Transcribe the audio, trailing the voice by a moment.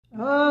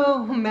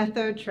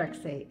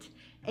Methotrexate,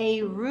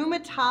 a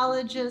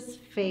rheumatologist's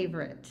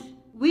favorite.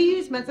 We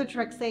use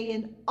methotrexate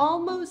in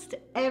almost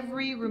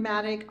every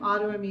rheumatic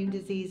autoimmune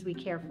disease we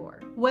care for.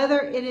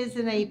 Whether it is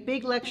in a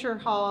big lecture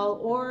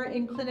hall or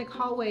in clinic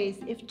hallways,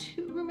 if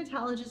two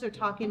rheumatologists are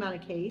talking about a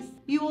case,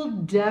 you will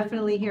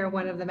definitely hear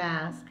one of them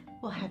ask,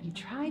 well, have you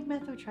tried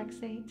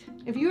methotrexate?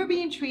 If you are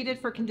being treated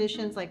for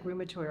conditions like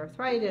rheumatoid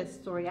arthritis,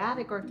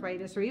 psoriatic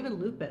arthritis, or even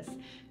lupus,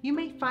 you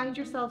may find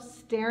yourself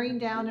staring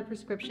down a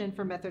prescription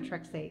for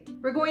methotrexate.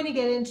 We're going to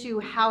get into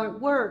how it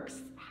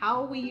works,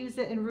 how we use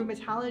it in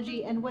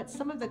rheumatology, and what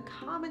some of the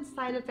common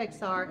side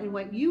effects are and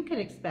what you can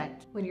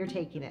expect when you're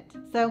taking it.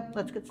 So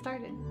let's get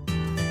started.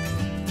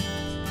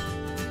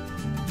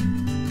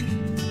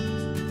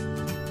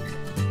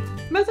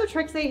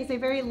 Methotrexate has a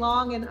very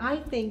long and I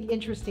think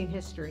interesting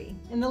history.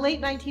 In the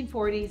late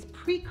 1940s,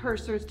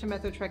 precursors to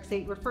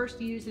methotrexate were first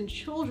used in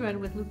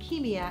children with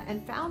leukemia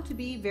and found to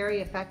be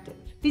very effective.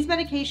 These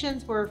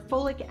medications were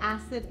folic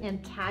acid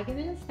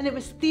antagonists, and it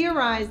was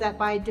theorized that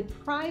by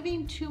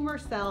depriving tumor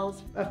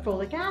cells of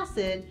folic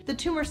acid, the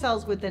tumor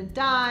cells would then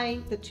die,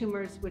 the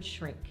tumors would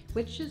shrink,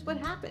 which is what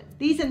happened.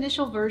 These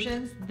initial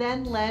versions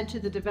then led to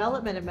the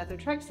development of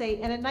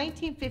methotrexate, and in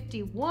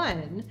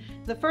 1951,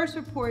 the first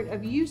report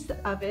of use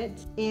of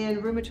it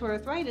in rheumatoid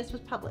arthritis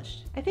was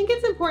published. I think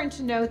it's important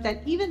to note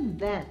that even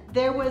then,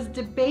 there was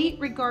debate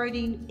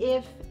regarding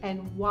if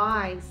and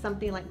why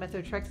something like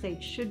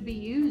methotrexate should be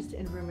used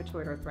in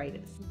rheumatoid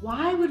arthritis.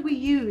 Why would we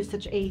use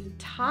such a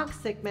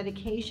toxic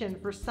medication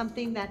for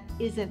something that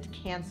isn't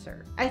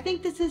cancer? I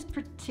think this is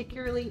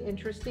particularly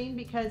interesting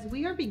because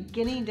we are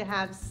beginning to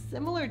have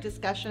similar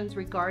discussions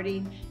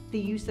regarding the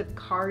use of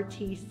CAR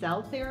T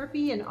cell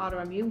therapy in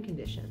autoimmune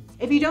conditions.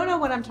 If you don't know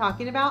what I'm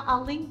talking about,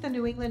 I'll link the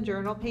New England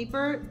Journal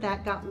paper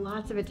that got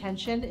lots of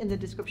attention in the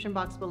description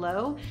box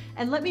below,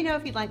 and let me know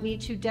if you'd like me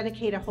to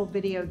dedicate a whole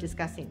video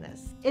discussing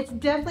this. It's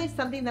definitely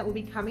something that will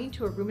be coming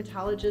to a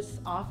rheumatologist's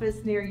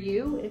office near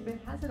you if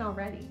it hasn't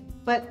already.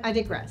 But I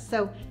digress.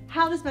 So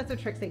how does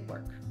methotrexate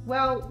work?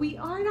 Well, we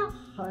aren't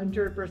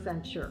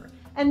 100% sure.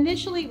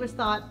 Initially, it was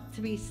thought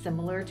to be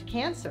similar to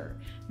cancer.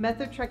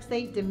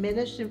 Methotrexate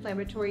diminished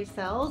inflammatory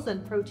cells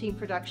and protein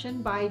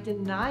production by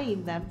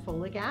denying them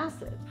folic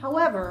acid.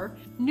 However,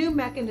 new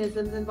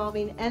mechanisms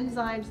involving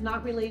enzymes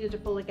not related to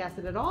folic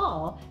acid at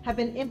all have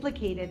been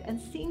implicated and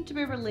seem to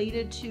be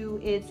related to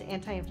its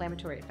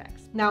anti-inflammatory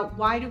effects. Now,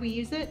 why do we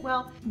use it?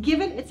 Well,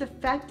 given its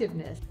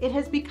effectiveness, it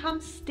has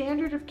become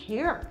standard of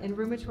care in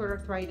rheumatoid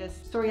arthritis,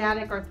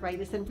 psoriatic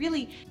arthritis, and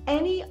really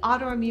any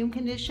autoimmune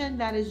condition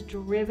that is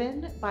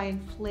driven by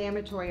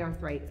inflammatory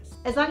arthritis.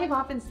 As I have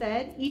often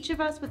said, each of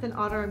us with an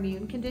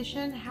autoimmune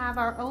condition have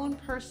our own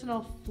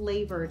personal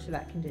flavor to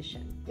that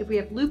condition. If we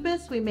have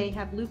lupus, we may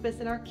have lupus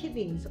in our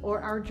kidneys or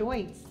our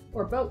joints,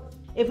 or both.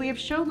 If we have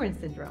Sjogren's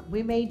syndrome,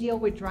 we may deal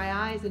with dry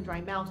eyes and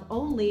dry mouth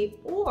only,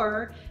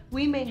 or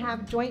we may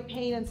have joint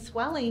pain and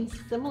swelling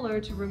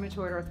similar to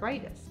rheumatoid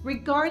arthritis.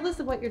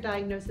 Regardless of what your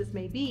diagnosis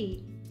may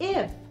be,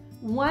 if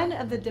one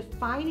of the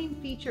defining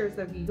features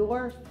of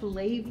your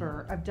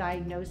flavor of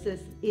diagnosis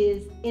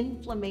is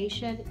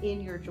inflammation in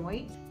your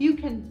joints, you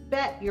can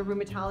bet your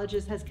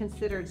rheumatologist has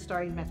considered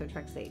starting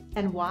methotrexate.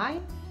 And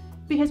why?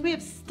 Because we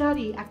have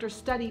study after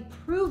study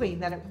proving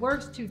that it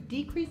works to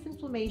decrease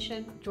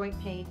inflammation, joint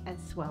pain, and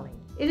swelling.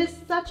 It is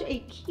such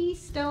a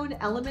keystone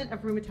element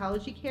of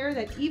rheumatology care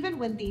that even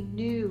when the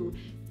new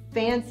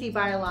fancy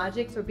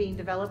biologics were being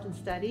developed and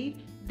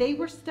studied, they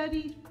were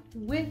studied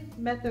with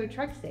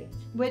methotrexate,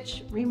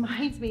 which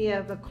reminds me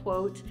of a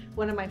quote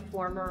one of my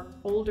former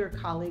older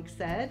colleagues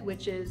said,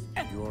 which is,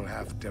 "You'll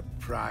have to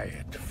pry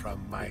it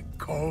from my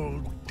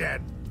cold,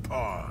 dead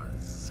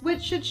paws."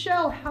 Which should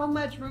show how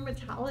much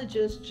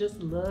rheumatologists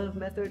just love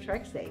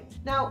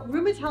methotrexate. Now,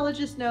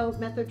 rheumatologists know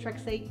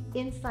methotrexate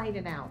inside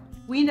and out.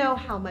 We know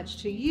how much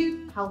to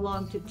use, how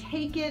long to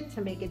take it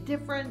to make a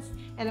difference,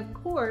 and of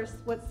course,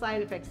 what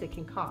side effects it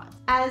can cause.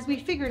 As we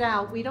figured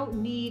out, we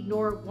don't need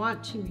nor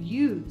want to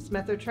use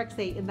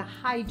methotrexate in the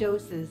high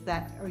doses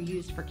that are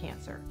used for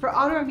cancer. For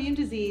autoimmune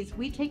disease,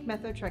 we take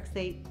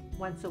methotrexate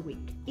once a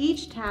week.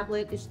 Each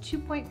tablet is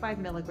 2.5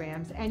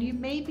 milligrams, and you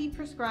may be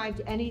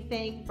prescribed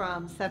anything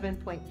from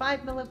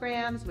 7.5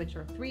 milligrams, which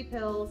are 3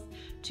 pills,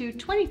 to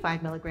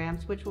 25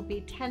 milligrams, which will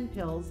be 10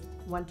 pills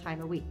one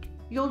time a week.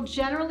 You'll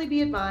generally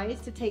be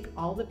advised to take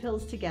all the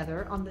pills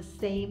together on the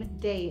same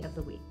day of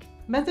the week.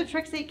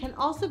 Methotrexate can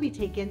also be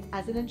taken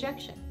as an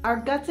injection. Our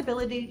gut's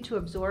ability to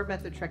absorb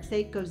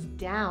methotrexate goes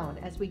down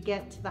as we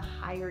get to the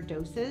higher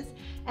doses,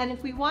 and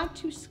if we want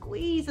to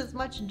squeeze as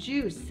much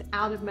juice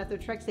out of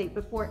methotrexate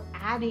before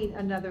adding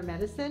another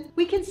medicine,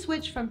 we can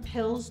switch from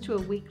pills to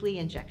a weekly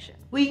injection.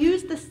 We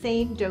use the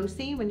same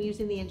dosing when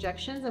using the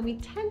injections, and we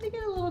tend to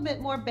get a little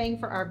bit more bang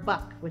for our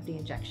buck with the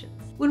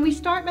injections. When we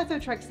start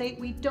methotrexate,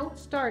 we don't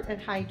start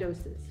at high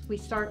doses. We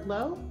start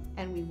low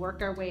and we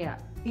work our way up.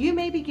 You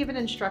may be given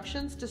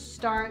instructions to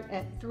start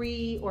at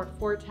 3 or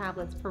 4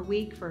 tablets per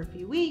week for a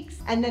few weeks,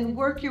 and then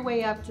work your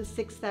way up to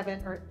 6, 7,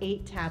 or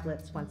 8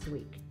 tablets once a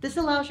week. This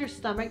allows your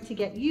stomach to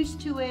get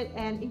used to it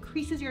and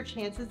increases your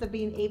chances of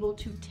being able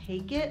to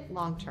take it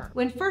long term.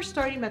 When first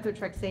starting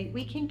methotrexate,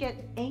 we can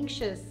get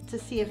anxious to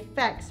see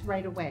effects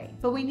right away,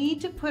 but we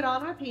need to put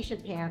on our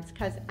patient pants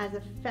because as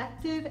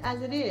effective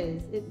as it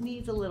is, it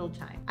needs a little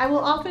time. I will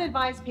often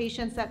advise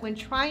patients that when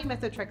trying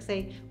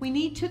methotrexate, we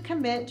need to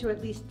commit to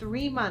at least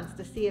 3 months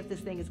to see if this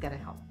thing is going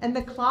to help. And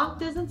the clock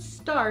doesn't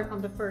start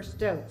on the first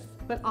dose,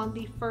 but on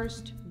the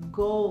first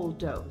goal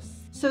dose.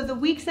 So the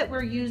weeks that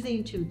we're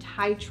using to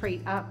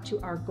titrate up to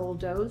our goal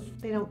dose,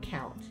 they don't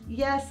count.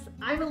 Yes,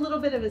 I'm a little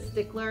bit of a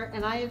stickler,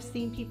 and I have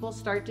seen people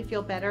start to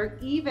feel better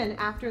even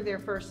after their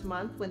first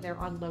month when they're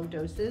on low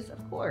doses,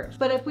 of course.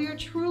 But if we are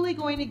truly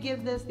going to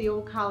give this the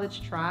old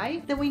college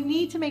try, then we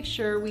need to make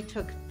sure we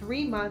took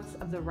 3 months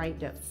of the right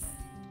dose.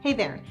 Hey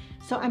there,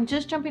 so I'm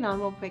just jumping on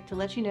real quick to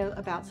let you know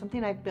about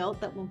something I've built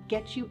that will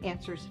get you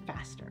answers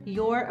faster.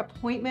 Your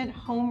appointment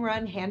home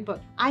run handbook.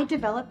 I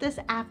developed this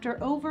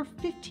after over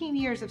 15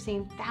 years of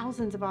seeing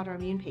thousands of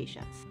autoimmune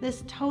patients.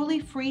 This totally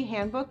free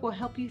handbook will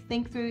help you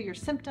think through your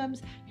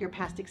symptoms, your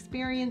past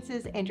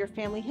experiences, and your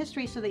family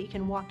history so that you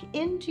can walk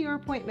into your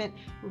appointment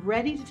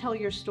ready to tell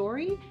your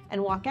story and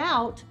walk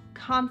out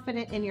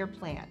confident in your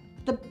plan.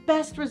 The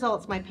best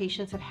results my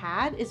patients have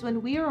had is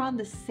when we are on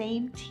the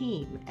same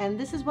team, and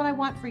this is what I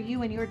want for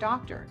you and your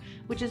doctor,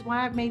 which is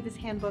why I've made this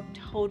handbook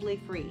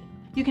totally free.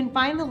 You can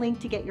find the link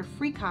to get your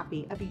free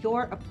copy of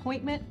your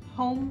appointment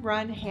home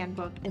run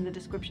handbook in the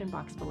description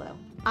box below.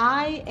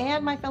 I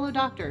and my fellow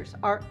doctors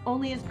are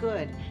only as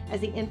good as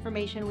the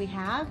information we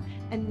have,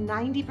 and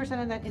 90%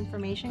 of that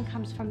information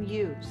comes from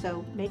you,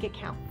 so make it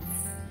count.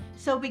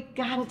 So we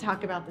gotta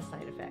talk about the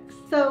side effects.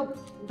 So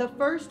the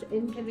first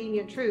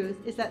inconvenient truth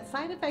is that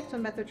side effects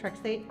on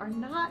methotrexate are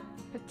not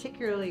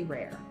particularly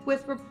rare,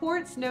 with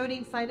reports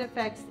noting side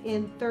effects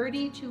in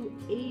 30 to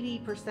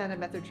 80% of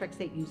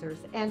methotrexate users,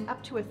 and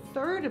up to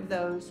 1/3 of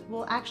those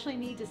will actually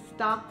need to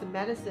stop the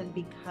medicine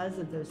because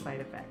of those side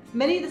effects.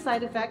 Many of the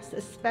side effects,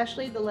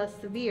 especially the less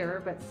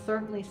severe but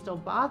certainly still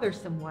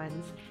bothersome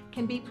ones,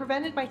 can be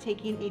prevented by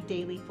taking a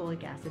daily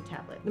folic acid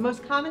tablet. The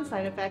most common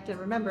side effect, and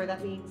remember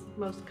that means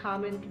most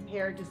common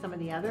compared to some of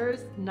the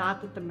others,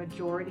 not that the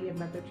majority of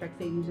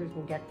methotrexate users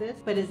will get this,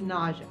 but is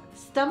nausea.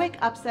 Stomach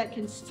upset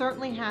can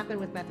certainly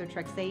happen with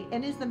methotrexate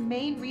and is the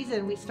main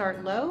reason we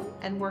start low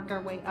and work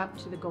our way up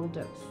to the goal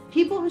dose.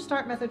 People who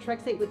start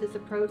methotrexate with this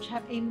approach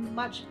have a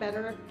much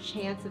better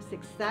chance of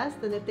success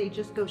than if they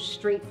just go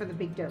straight for the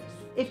big dose.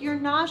 If your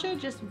nausea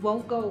just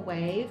won't go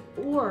away,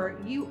 or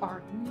you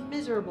are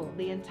miserable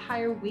the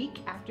entire week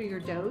after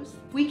your dose,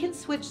 we can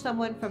switch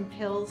someone from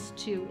pills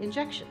to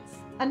injections.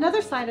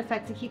 Another side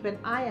effect to keep an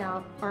eye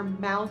out are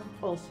mouth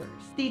ulcers.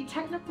 The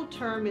technical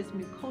term is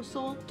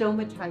mucosal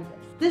stomatitis.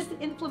 This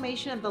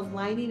inflammation of the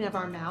lining of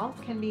our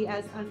mouth can be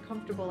as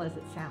uncomfortable as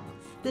it sounds.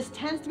 This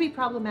tends to be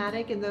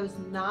problematic in those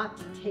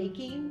not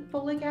taking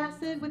folic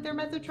acid with their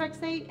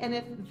methotrexate, and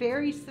if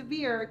very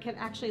severe, can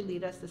actually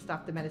lead us to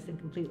stop the medicine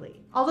completely.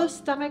 Although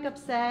stomach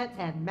upset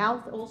and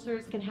mouth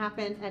ulcers can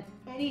happen at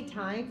any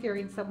time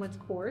during someone's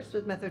course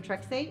with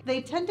methotrexate,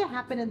 they tend to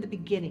happen in the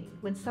beginning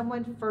when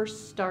someone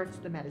first starts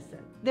the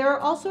medicine. There are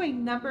also a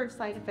number of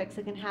side effects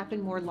that can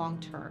happen more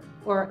long-term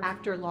or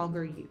after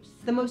longer use.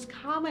 The most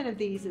common of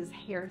these is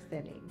hair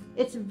thinning.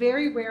 It's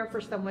very rare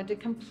for someone to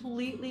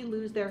completely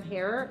lose their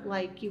hair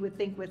like you would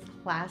think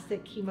with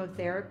classic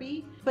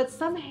chemotherapy, but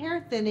some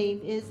hair thinning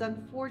is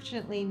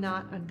unfortunately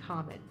not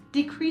uncommon.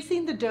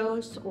 Decreasing the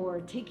dose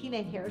or taking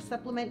a hair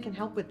supplement can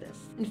help with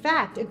this. In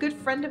fact, a good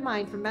friend of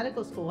mine from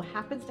medical school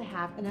happens to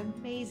have an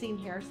amazing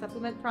hair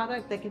supplement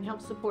product that can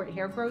help support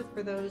hair growth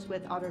for those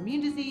with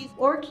autoimmune disease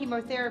or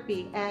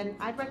chemotherapy, and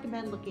I'd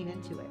recommend looking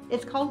into it.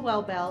 It's called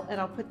WellBell,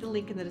 and I'll put the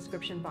link in the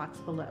description box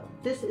below.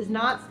 This is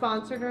not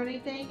sponsored or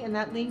anything, and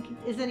that link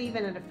isn't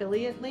even an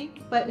affiliate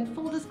link, but in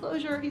full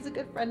disclosure, he's a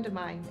good friend of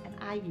mine, and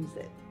I use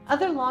it.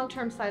 Other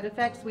long-term side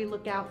effects we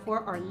look out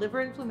for are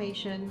liver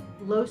inflammation,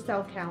 low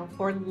cell count,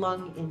 or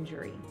lung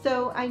injury.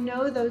 So I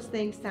know those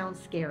things sound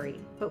scary,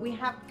 but we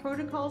have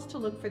protocols to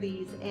look for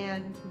these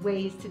and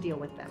ways to deal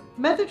with them.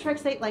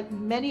 Methotrexate, like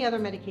many other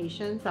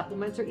medications,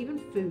 supplements, or even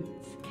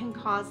foods, can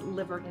cause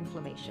liver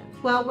inflammation.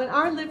 Well, when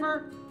our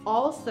liver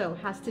also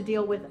has to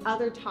deal with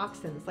other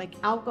toxins like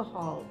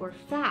alcohol or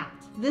fat,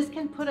 this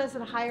can put us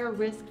at a higher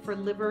risk for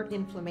liver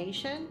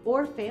inflammation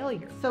or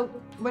failure. So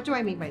what do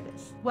I mean by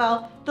this?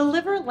 Well, the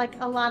liver,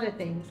 like a lot of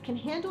things, can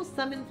handle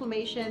some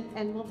inflammation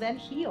and will then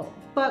heal.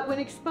 But when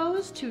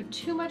exposed to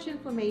too much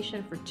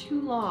inflammation for too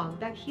long,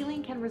 that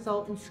healing can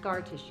result in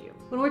scar tissue.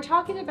 When we're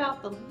talking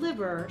about the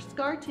liver,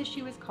 scar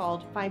tissue is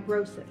called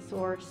fibrosis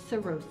or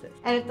cirrhosis.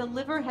 And if the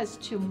liver has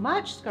too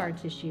much scar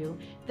tissue,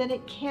 then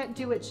it can't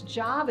do its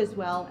job as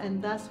well,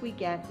 and thus we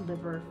get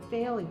liver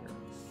failure.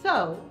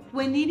 So,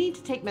 when needing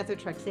to take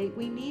methotrexate,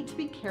 we need to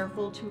be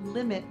careful to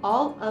limit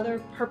all other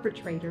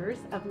perpetrators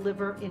of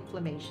liver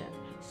inflammation.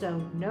 So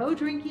no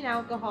drinking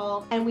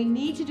alcohol, and we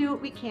need to do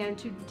what we can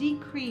to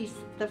decrease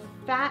the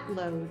fat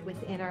load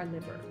within our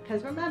liver.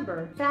 Because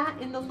remember, fat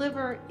in the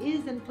liver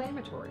is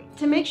inflammatory.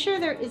 To make sure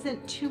there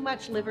isn't too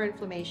much liver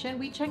inflammation,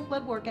 we check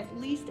blood work at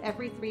least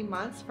every 3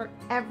 months for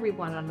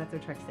everyone on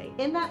methotrexate.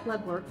 In that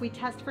blood work, we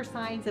test for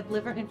signs of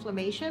liver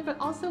inflammation, but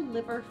also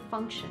liver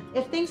function.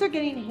 If things are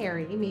getting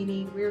hairy,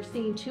 meaning we're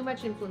seeing too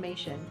much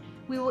inflammation,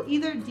 we will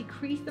either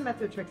decrease the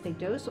methotrexate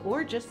dose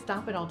or just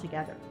stop it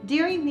altogether.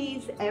 During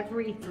these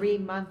every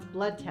 3-month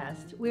blood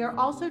tests, we are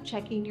also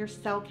checking your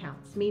cell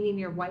counts, meaning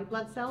your white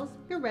blood cells,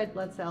 your red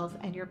blood cells,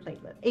 and your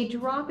platelets. A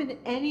drop in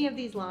any of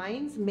these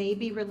lines may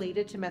be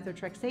related to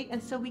methotrexate,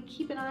 and so we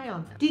keep an eye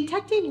on them.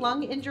 Detecting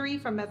lung injury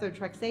from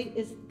methotrexate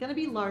is going to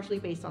be largely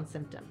based on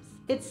symptoms.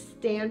 It's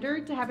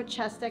standard to have a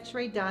chest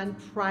x-ray done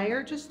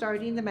prior to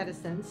starting the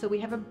medicine, so we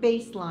have a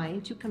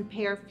baseline to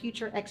compare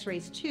future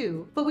x-rays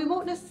to, but we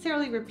won't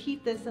necessarily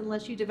repeat this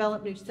unless you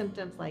develop new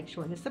symptoms like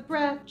shortness of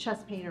breath,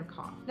 chest pain, or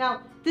cough.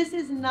 Now, this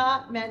is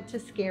not meant to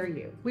scare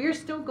you. We are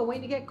still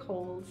going to get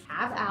colds,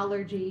 have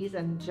allergies,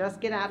 and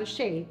just get out of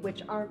shape,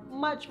 which are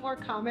much more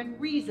common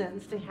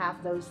reasons to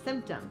have those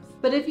symptoms.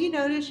 But if you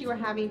notice you are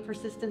having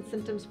persistent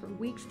symptoms for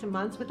weeks to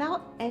months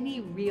without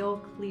any real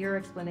clear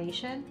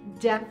explanation,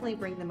 definitely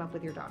bring them up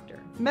with your doctor.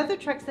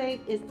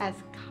 Methotrexate is as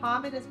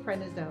common as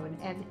prednisone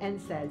and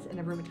NSAIDs in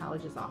a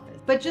rheumatologist's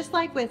office. But just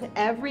like with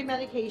every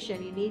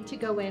medication, you need to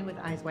go in with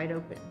eyes wide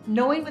open.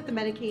 Knowing what the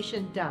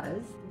medication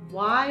does,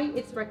 why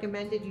it's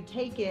recommended you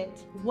take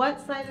it, what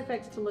side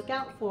effects to look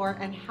out for,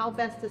 and how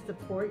best to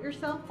support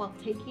yourself while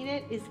taking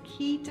it is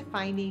key to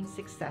finding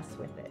success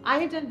with it. I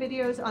have done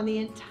videos on the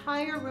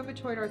entire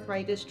rheumatoid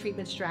arthritis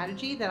treatment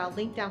strategy that I'll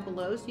link down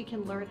below so you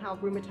can learn how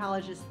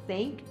rheumatologists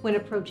think when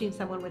approaching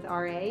someone with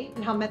RA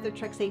and how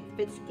methotrexate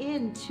fits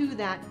into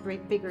that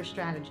bigger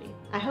strategy.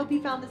 I hope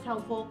you found this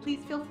helpful.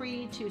 Please feel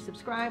free to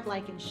subscribe,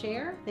 like, and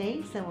share.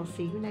 Thanks, and we'll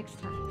see you next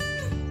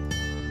time.